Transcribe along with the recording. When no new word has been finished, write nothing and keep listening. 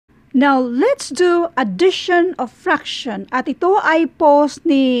Now, let's do addition of fraction. At ito ay post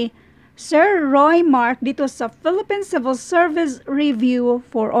ni Sir Roy Mark dito sa Philippine Civil Service Review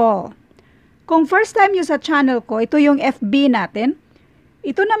for All. Kung first time nyo sa channel ko, ito yung FB natin.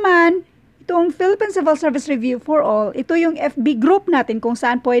 Ito naman, itong Philippine Civil Service Review for All, ito yung FB group natin kung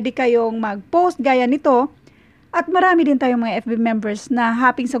saan pwede kayong mag-post gaya nito. At marami din tayong mga FB members na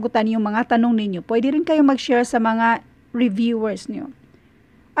haping sagutan yung mga tanong ninyo. Pwede rin kayong mag-share sa mga reviewers nyo.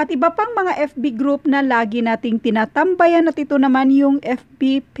 At iba pang mga FB group na lagi nating tinatambayan at ito naman yung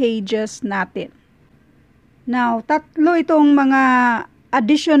FB pages natin. Now, tatlo itong mga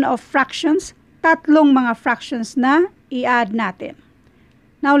addition of fractions. Tatlong mga fractions na i-add natin.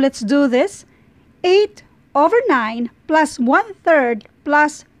 Now, let's do this. 8/9 plus 1/3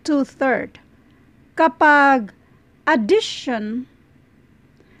 plus 2/3. Kapag addition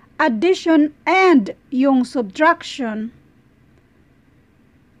and yung subtraction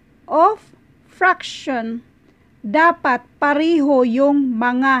of fraction, dapat pareho yung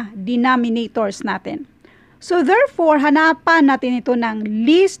mga denominators natin. So therefore, hanapan natin ito ng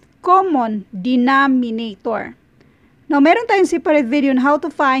least common denominator. Now, meron tayong separate video on how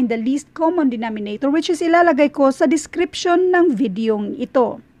to find the least common denominator, which is ilalagay ko sa description ng video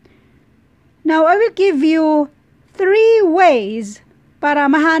ito. Now, I will give you 3 ways para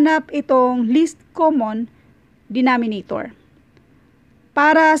mahanap itong least common denominator.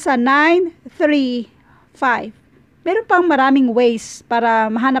 Para sa 9, 3, 5. Meron pang maraming ways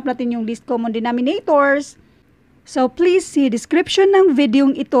para mahanap natin yung least common denominators. So, please see description ng video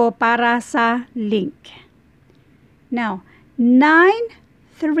ito para sa link. Now, 9,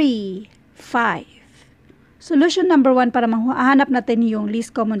 3, 5. Solution number 1 para mahanap natin yung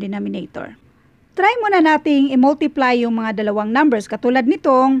least common denominator. Try muna nating i-multiply yung mga dalawang numbers. Katulad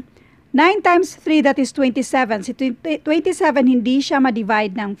nitong 9 times 3, that is 27. Si 27, hindi siya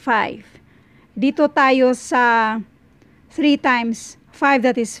ma-divide ng 5. Dito tayo sa 3 times 5,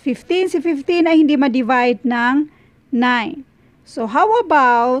 that is 15. Si 15 ay hindi ma-divide ng 9. So, how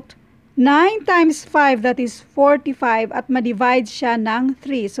about 9 times 5, that is 45, at ma-divide siya ng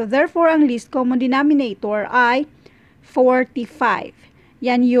 3. So, therefore, ang least common denominator ay 45.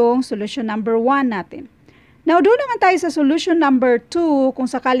 Yan yung solution number 1 natin. Now, doon naman tayo sa solution number 2 kung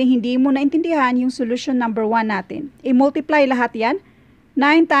sakaling hindi mo naintindihan yung solution number 1 natin. I-multiply lahat yan.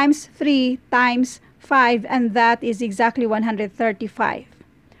 9 times 3 times 5, and that is exactly 135.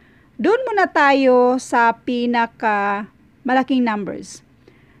 Doon muna tayo sa pinaka malaking numbers.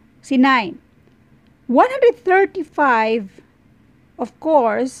 Si 9. 135, of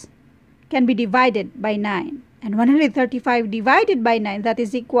course, can be divided by 9. And 135 divided by 9, that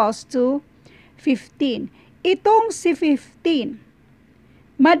is equals to 15. Itong si 15,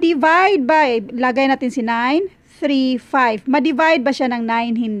 ma-divide by, lagay natin si 9, 3, 5. Ma-divide ba siya ng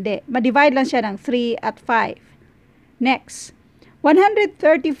 9? Hindi. Ma-divide lang siya ng 3 at 5. Next,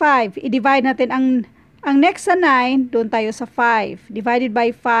 135, i-divide natin ang next sa 9, doon tayo sa 5. Divided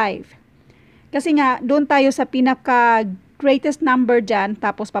by 5. Kasi nga, doon tayo sa pinaka-greatest number dyan,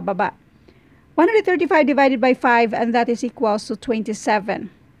 tapos pababa. 135 divided by 5, and that is equals to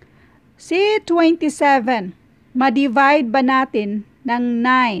 27. Si 27, ma-divide ba natin ng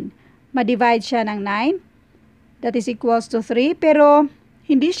 9? Ma-divide siya ng 9? That is equals to 3, pero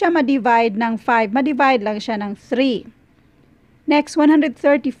hindi siya ma-divide ng 5. Ma-divide lang siya ng 3. Next,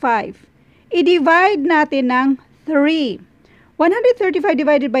 135. I-divide natin ng 3. 135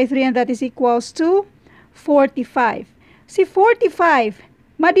 divided by 3, and that is equals to 45. Si 45,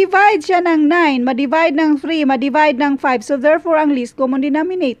 ma-divide siya ng 9, ma-divide ng 3, ma-divide ng 5. So, therefore, ang least common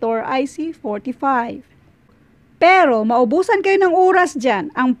denominator ay si 45. Pero, maubusan kayo ng oras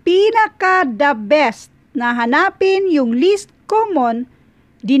dyan. Ang pinaka-the best na hanapin yung least common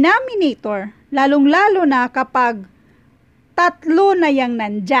denominator, lalong-lalo na kapag tatlo na yang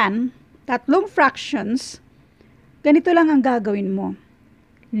nandyan, tatlong fractions, ganito lang ang gagawin mo.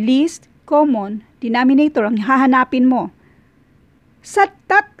 Least common denominator ang hahanapin mo. Sa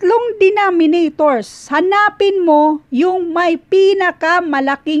tatlong denominators, hanapin mo yung may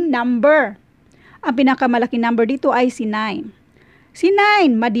pinakamalaking number. Ang pinakamalaking number dito ay si 9. Si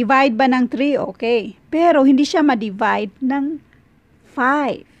 9, ma-divide ba ng 3? Okay. Pero hindi siya ma-divide ng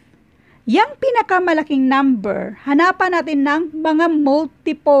 5. Yang pinakamalaking number, hanapan natin ng mga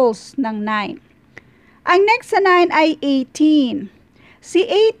multiples ng 9. Ang next sa 9 ay 18. Si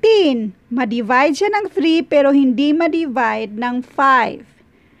 18, ma-divide siya ng 3 pero hindi ma-divide ng 5.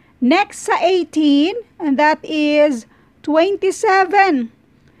 Next sa 18, and that is 27.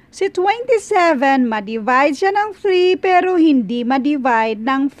 Si 27, ma-divide siya ng 3 pero hindi ma-divide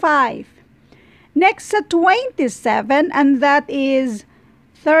ng 5. Next sa 27, and that is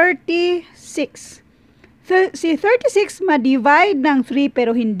 36. Si 36 ma-divide ng 3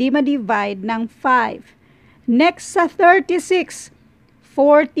 pero hindi ma-divide ng 5. Next sa 36,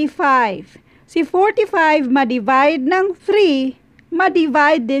 45. Si 45 ma-divide ng 3,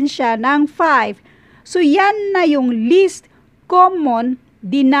 ma-divide din siya ng 5. So yan na yung least common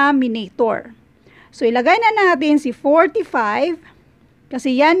denominator. So ilagay na natin si 45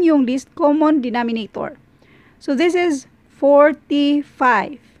 kasi yan yung least common denominator. So this is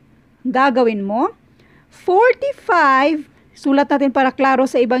 45. Gagawin mo 45, sulat natin para klaro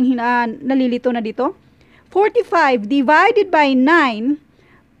sa ibang nalilito na dito. 45 divided by 9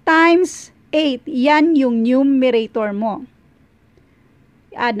 times 8. Yan yung numerator mo.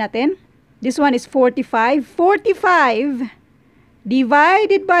 I-add natin. This one is 45. 45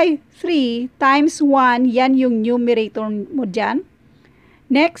 divided by 3 times 1. Yan yung numerator mo dyan.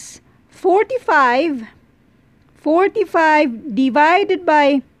 Next, 45. 45 divided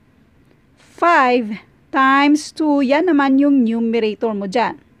by 5 times 2, yan naman yung numerator mo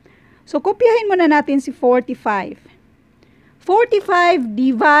dyan. So, kopyahin muna natin si 45. 45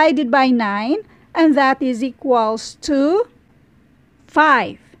 divided by 9, and that is equals to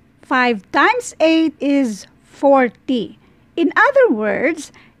 5. 5 times 8 is 40. In other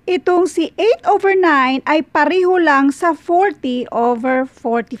words, itong si 8 over 9 ay pareho lang sa 40 over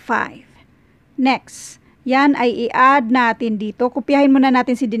 45. Next, yan ay i-add natin dito. Kopyahin muna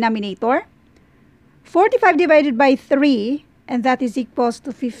natin si denominator. 45 divided by 3, and that is equals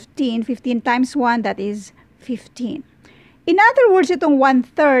to 15. 15 times 1, that is 15. In other words, itong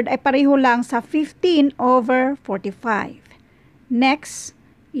 1/3 ay pareho lang sa 15 over 45. Next,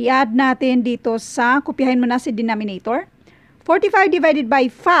 i-add natin dito sa, kopyahin mo na si denominator. 45 divided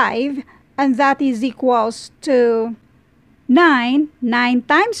by 5, and that is equals to 9. 9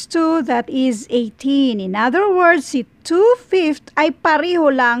 times 2, that is 18. In other words, si 2/5 ay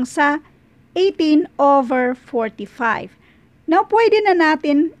pareho lang sa 18 over 45. Now, pwede na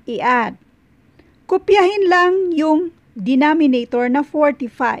natin i-add. Kopyahin lang yung denominator na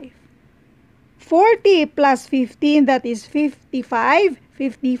 45. 40 plus 15, that is 55.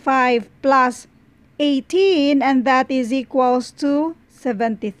 55 plus 18, and that is equals to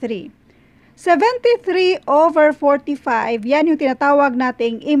 73. 73 over 45, yan yung tinatawag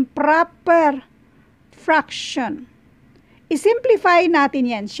nating improper fraction. I-simplify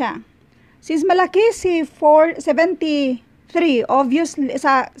natin yan siya. Since malaki si 73, obviously,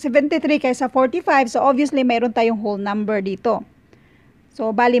 sa 73 kaysa 45, so obviously mayroon tayong whole number dito. So,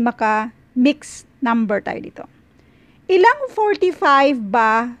 bali maka-mixed number tayo dito. Ilang 45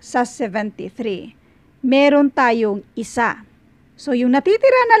 ba sa 73? Meron tayong isa. So, yung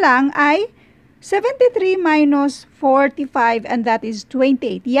natitira na lang ay 73 minus 45, and that is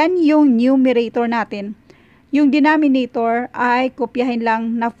 28. Yan yung numerator natin. Yung denominator ay kopyahin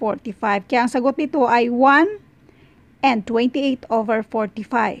lang na 45. Kaya ang sagot nito ay 1 and 28 over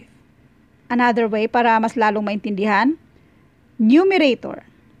 45. Another way para mas lalong maintindihan, numerator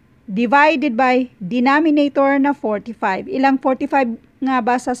divided by denominator na 45. Ilang 45 nga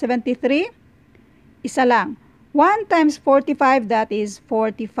ba sa 73? Isa lang. 1 times 45, that is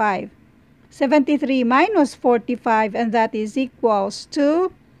 45. 73 minus 45, and that is equals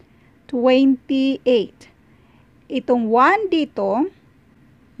to 28. Itong 1 dito,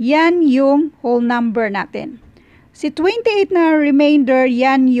 yan yung whole number natin. Si 28 na remainder,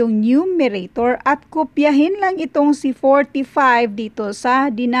 yan yung numerator, at kopyahin lang itong si 45 dito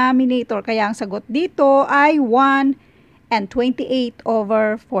sa denominator. Kaya ang sagot dito ay 1 and 28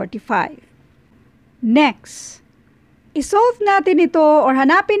 over 45. Next, isolve natin ito or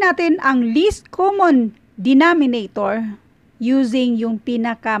hanapin natin ang least common denominator using yung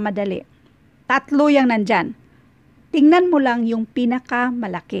pinakamadali. Tatlo yang nandyan. Tingnan mo lang yung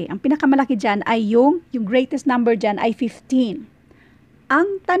pinakamalaki. Ang pinakamalaki dyan ay yung greatest number dyan ay 15.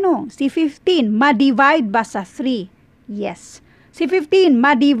 Ang tanong, si 15 ma-divide ba sa 3? Yes. Si 15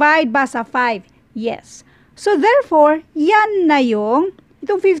 ma-divide ba sa 5? Yes. So therefore, yan na yung,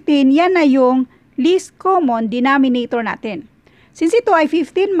 itong 15, yan na yung least common denominator natin. Since ito ay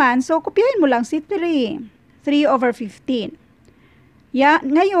 15 man, so kopyahin mo lang si 3. 3 over 15.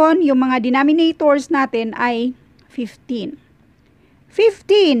 Ngayon, yung mga denominators natin ay 15.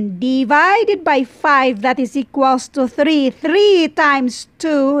 15 divided by 5, that is equals to 3. 3 times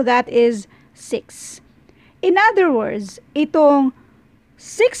 2, that is 6. In other words, itong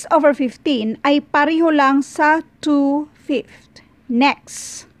 6 over 15 ay pareho lang sa 2/5.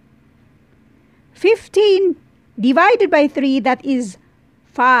 Next, 15 divided by 3, that is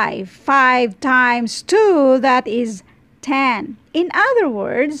 5. 5 times 2, that is 10. In other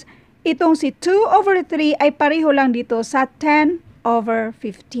words, itong si 2 over 3 ay pareho lang dito sa 10 over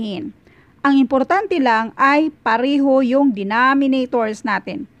 15. Ang importante lang ay pareho yung denominators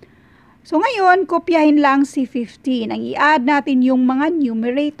natin. So ngayon, kopyahin lang si 15. Ang i-add natin yung mga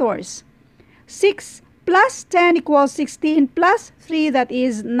numerators. 6 plus 10 equals 16 plus 3, that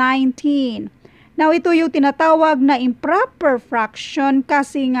is 19. Now, ito yung tinatawag na improper fraction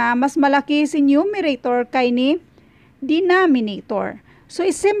kasi nga mas malaki si numerator kay ni denominator. So,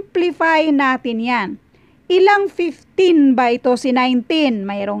 i-simplify natin yan. Ilang 15 ba ito si 19?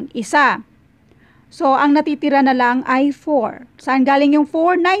 Mayroong isa. So, ang natitira na lang ay 4. Saan galing yung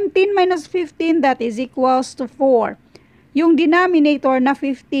 4? 19 minus 15, that is equals to 4. Yung denominator na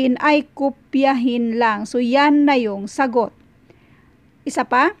 15 ay kopyahin lang. So, yan na yung sagot. Isa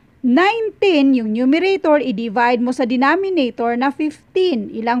pa, 19, yung numerator, i-divide mo sa denominator na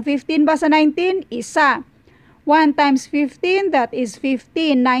 15. Ilang 15 ba sa 19? Isa. 1 times 15, that is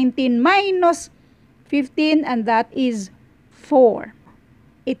 15. 19 minus 15, and that is 4.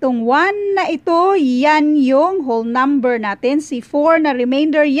 Itong 1 na ito, yan yung whole number natin. Si 4 na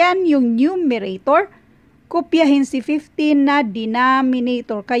remainder, yan yung numerator. Kopyahin si 15 na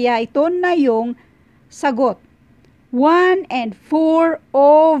denominator. Kaya ito na yung sagot. 1 and 4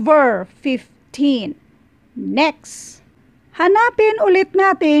 over 15. Next. Hanapin ulit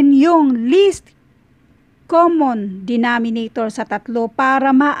natin yung least common denominator sa tatlo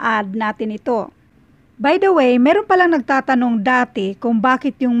para ma-add natin ito. By the way, meron palang nagtatanong dati kung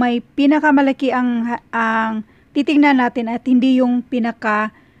bakit yung may pinakamalaki ang titingnan natin at hindi yung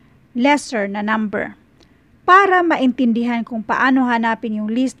pinaka-lesser na number. Para maintindihan kung paano hanapin yung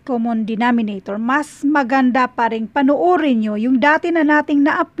least common denominator, mas maganda pa rin panoorin nyo yung dati na nating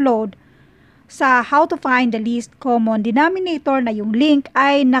na-upload sa How to Find the Least Common Denominator na yung link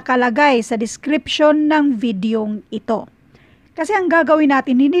ay nakalagay sa description ng videong ito. Kasi ang gagawin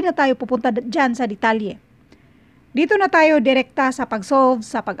natin, hindi na tayo pupunta dyan sa detalye. Dito na tayo direkta sa pag-solve,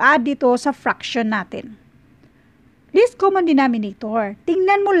 sa pag-add dito sa fraction natin. Least common denominator.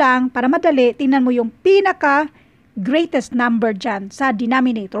 Tingnan mo lang, para madali, tingnan mo yung pinaka-greatest number dyan sa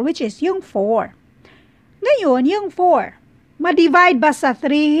denominator, which is yung 4. Ngayon, yung 4. Ma-divide ba sa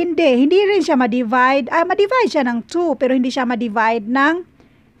 3? Hindi. Hindi rin siya ma-divide. Ma-divide siya ng 2, pero hindi siya ma-divide ng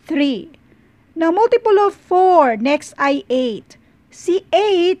 3. Now, multiple of 4, next ay 8. Si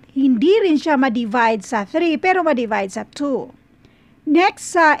 8, hindi rin siya ma-divide sa 3, pero ma-divide sa 2.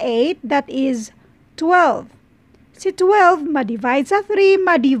 Next sa 8, that is 12. Si 12, ma-divide sa 3,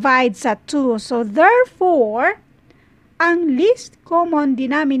 ma-divide sa 2. So, therefore, ang least common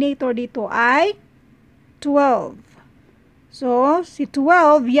denominator dito ay 12. So, si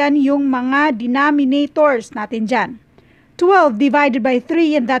 12, yan yung mga denominators natin dyan. 12 divided by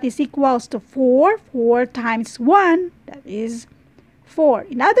 3, and that is equals to 4. 4 times 1, that is 4.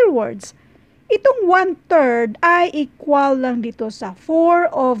 In other words, itong 1/3 ay equal lang dito sa 4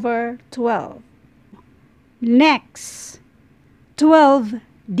 over 12. Next, 12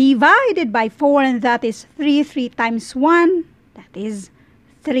 divided by 4, and that is 3. 3 times 1, that is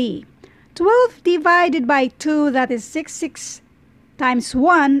 3. 12 divided by 2, that is 6. 6 times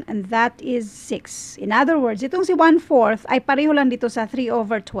 1, and that is 6. In other words, itong si 1/4 ay pareho lang dito sa 3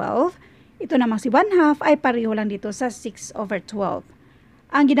 over 12. Ito namang si 1/2 ay pareho lang dito sa 6 over 12.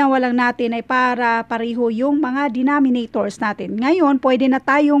 Ang ginawa lang natin ay para pareho yung mga denominators natin. Ngayon, pwede na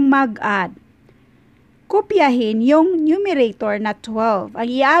tayong mag-add. Kopyahin yung numerator na 12. Ang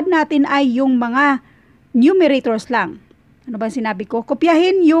i-add natin ay yung mga numerators lang. Ano ba sinabi ko?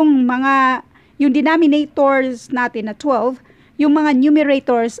 Kopyahin yung denominators natin na 12. Yung mga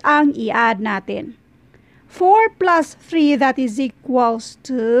numerators ang i-add natin. 4 plus 3, that is equals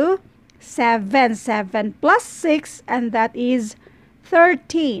to 7. 7 plus 6, and that is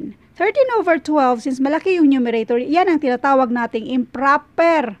 13. 13 over 12, since malaki yung numerator, yan ang tinatawag nating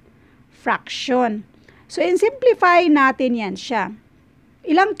improper fraction. So, in-simplify natin yan siya.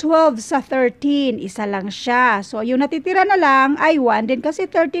 Ilang 12 sa 13? Isa lang siya. So, yung natitira na lang ay 1 din kasi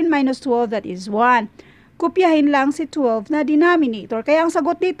 13 minus 12, that is 1. Kopyahin lang si 12 na denominator. Kaya ang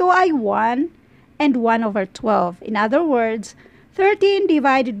sagot dito ay 1 and 1 over 12. In other words, 13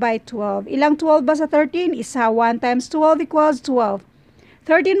 divided by 12. Ilang 12 ba sa 13? Isa. 1 times 12 equals 12.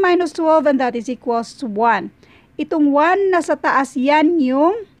 13 minus 12, and that is equals to 1. Itong 1 na sa taas, yan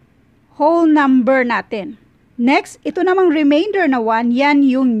yung whole number natin. Next, ito namang remainder na 1, yan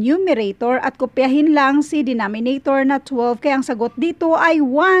yung numerator at kopyahin lang si denominator na 12. Kaya ang sagot dito ay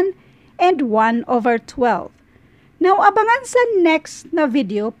 1 and 1 over 12. Now, abangan sa next na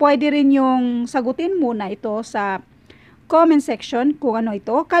video, pwede rin yung sagutin muna ito sa comment section kung ano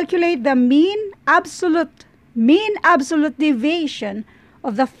ito. Calculate the mean absolute deviation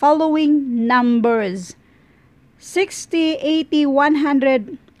of the following numbers. 60, 80,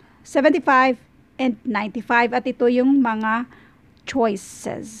 100, 75, and 95. At ito yung mga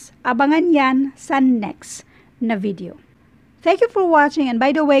choices. Abangan yan sa next na video. Thank you for watching, and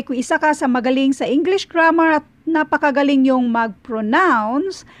by the way, kung isa ka sa magaling sa English grammar at napakagaling yung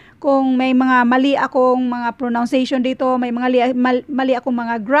mag-pronounce, kung may mga mali akong mga pronunciation dito, may mga mali akong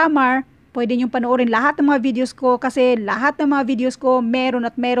mga grammar, pwede nyo panoorin lahat ng mga videos ko kasi lahat ng mga videos ko meron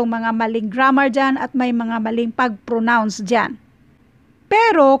at merong mga maling grammar dyan at may mga maling pag-pronounce dyan.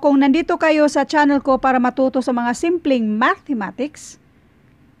 Pero kung nandito kayo sa channel ko para matuto sa mga simpleng mathematics,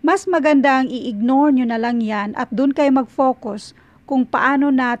 mas magandang i-ignore nyo na lang yan at dun kayo mag-focus kung paano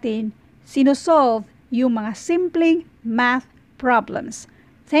natin sinusolve yung mga simpleng math problems.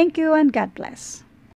 Thank you and God bless.